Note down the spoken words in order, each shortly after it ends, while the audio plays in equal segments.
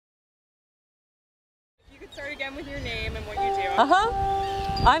start again with your name and what you do.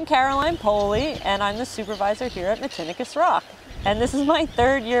 I'm Caroline Poley, and I'm the supervisor here at Matinicus Rock. And this is my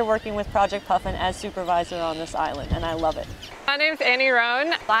 3rd year working with Project Puffin as supervisor on this island, and I love it. My name's Annie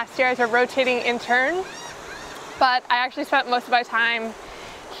Roan. Last year I was a rotating intern, but I actually spent most of my time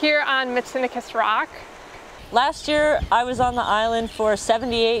here on Matinicus Rock. Last year I was on the island for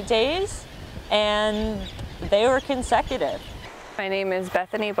 78 days, and they were consecutive. My name is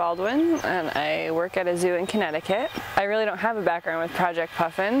Bethany Baldwin, and I work at a zoo in Connecticut. I really don't have a background with Project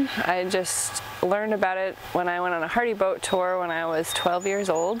Puffin. I just learned about it when I went on a hardy boat tour when I was 12 years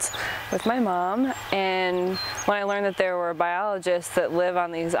old with my mom, and when I learned that there were biologists that live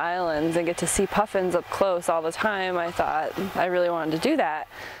on these islands and get to see puffins up close all the time, I thought I really wanted to do that.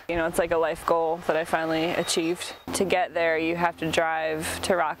 You know, it's like a life goal that I finally achieved. To get there, you have to drive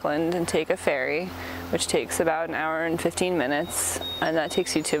to Rockland and take a ferry, which takes about an hour and 15 minutes, and that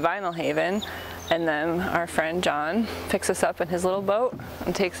takes you to Vinyl Haven. And then our friend John picks us up in his little boat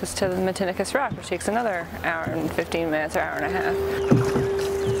and takes us to the Matinicus Rock, which takes another hour and 15 minutes or hour and a half.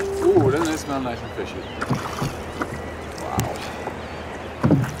 Ooh, doesn't it smell nice and fishy? Wow.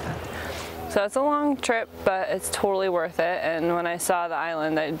 So it's a long trip, but it's totally worth it. And when I saw the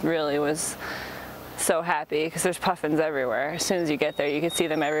island, I really was so happy because there's puffins everywhere. As soon as you get there, you can see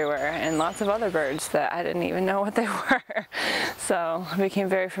them everywhere, and lots of other birds that I didn't even know what they were. So I became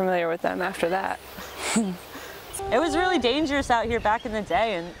very familiar with them after that. It was really dangerous out here back in the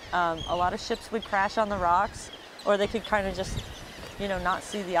day, and a lot of ships would crash on the rocks, or they could kind of just, you know, not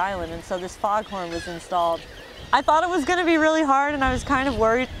see the island, and so this foghorn was installed. I thought it was going to be really hard, and I was kind of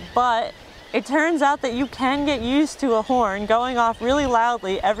worried, but it turns out that you can get used to a horn going off really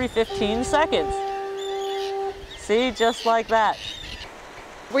loudly every 15 seconds. See, just like that.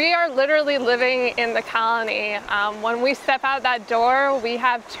 We are literally living in the colony. When we step out that door, we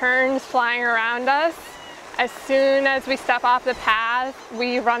have terns flying around us. As soon as we step off the path,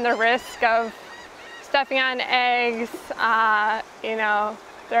 we run the risk of stepping on eggs. You know,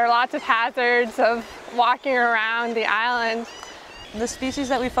 there are lots of hazards of walking around the island. The species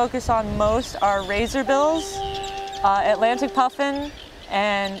that we focus on most are razorbills, Atlantic puffin,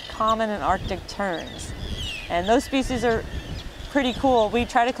 and common and Arctic terns. And those species are pretty cool. We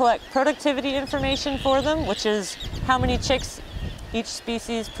try to collect productivity information for them, which is how many chicks each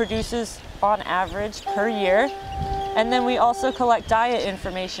species produces on average per year. And then we also collect diet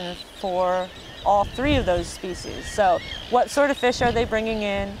information for all 3 of those species. So what sort of fish are they bringing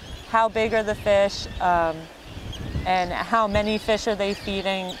in? How big are the fish? And how many fish are they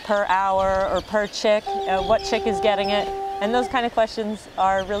feeding per hour or per chick? What chick is getting it? And those kind of questions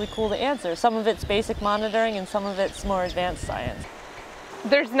are really cool to answer. Some of it's basic monitoring and some of it's more advanced science.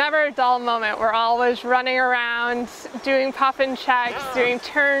 There's never a dull moment. We're always running around, doing puffin checks, doing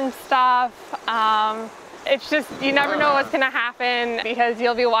tern stuff. It's just, you never know what's gonna happen because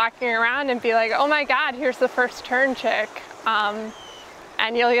you'll be walking around and be like, oh my God, here's the first tern chick.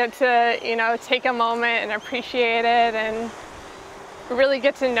 And you'll get to, you know, take a moment and appreciate it and really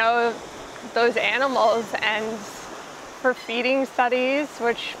get to know those animals. And for feeding studies,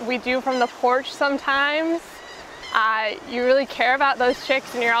 which we do from the porch sometimes, you really care about those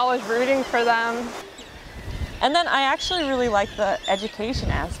chicks and you're always rooting for them. And then I actually really like the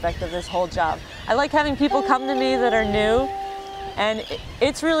education aspect of this whole job. I like having people come to me that are new, and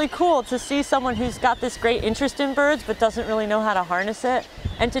it's really cool to see someone who's got this great interest in birds but doesn't really know how to harness it,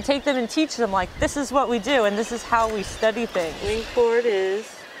 and to take them and teach them, like, this is what we do and this is how we study things. Wing cord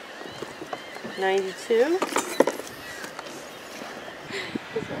is 92.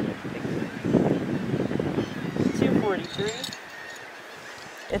 243.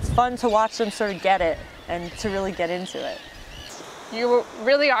 It's fun to watch them sort of get it and to really get into it. You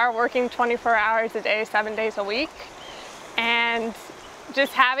really are working 24 hours a day, 7 days a week. And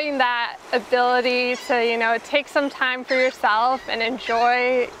just having that ability to, you know, take some time for yourself and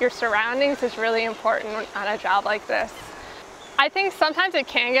enjoy your surroundings is really important on a job like this. I think sometimes it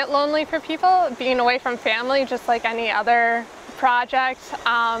can get lonely for people being away from family, just like any other project.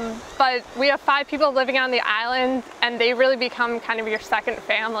 But we have 5 people living on the island, and they really become kind of your second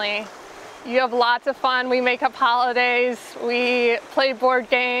family. You have lots of fun. We make up holidays. We play board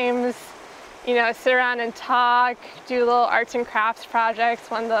games. You know, sit around and talk, do little arts and crafts projects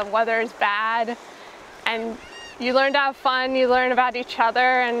when the weather is bad. And you learn to have fun, you learn about each other,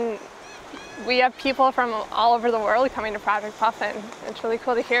 and we have people from all over the world coming to Project Puffin. It's really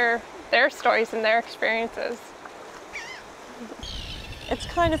cool to hear their stories and their experiences. It's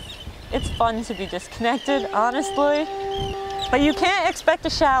fun to be disconnected, honestly, but you can't expect a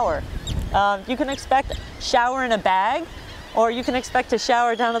shower. You can expect a shower in a bag, or you can expect a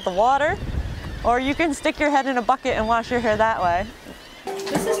shower down at the water. Or you can stick your head in a bucket and wash your hair that way.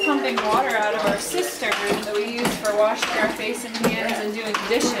 This is pumping water out of our cistern that we use for washing our face and hands and doing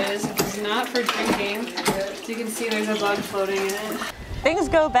dishes. It's not for drinking. As you can see, there's a bug floating in it. Things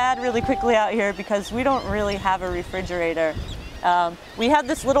go bad really quickly out here because we don't really have a refrigerator. We have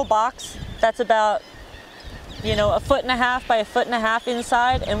this little box that's about, you know, 1.5 by 1.5 feet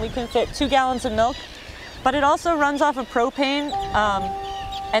inside, and we can fit 2 gallons of milk. But it also runs off of propane,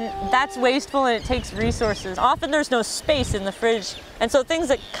 and that's wasteful and it takes resources. Often there's no space in the fridge, and so things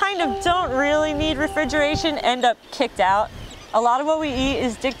that kind of don't really need refrigeration end up kicked out. A lot of what we eat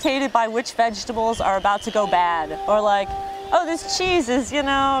is dictated by which vegetables are about to go bad, or like, oh, this cheese is, you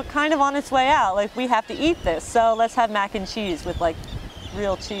know, kind of on its way out. Like, we have to eat this, so let's have mac and cheese with like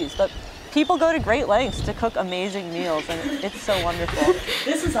real cheese. But people go to great lengths to cook amazing meals, and it's so wonderful.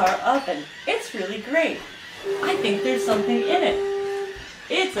 This is our oven. It's really great. I think there's something in it.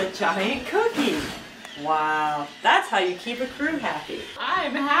 It's a giant cookie. Wow, that's how you keep a crew happy.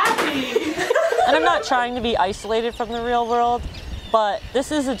 I'm happy. And I'm not trying to be isolated from the real world, but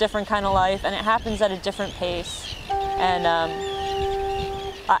this is a different kind of life, and it happens at a different pace. And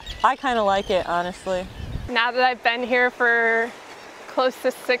I kind of like it, honestly. Now that I've been here for close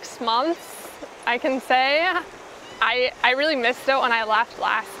to 6 months, I can say I really missed it when I left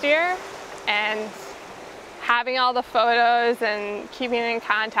last year, and having all the photos and keeping in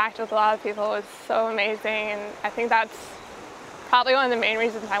contact with a lot of people was so amazing. And I think that's probably one of the main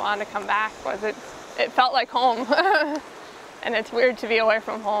reasons I wanted to come back, was it felt like home. And it's weird to be away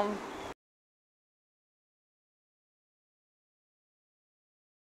from home.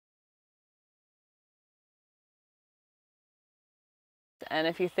 And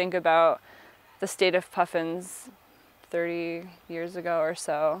if you think about the state of puffins 30 years ago or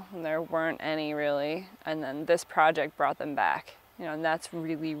so, and there weren't any really, and then this project brought them back, you know, and that's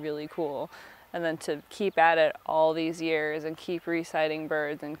really, really cool. And then to keep at it all these years and keep resighting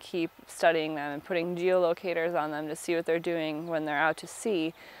birds and keep studying them and putting geolocators on them to see what they're doing when they're out to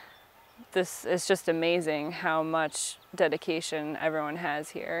sea, this is just amazing how much dedication everyone has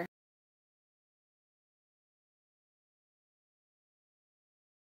here.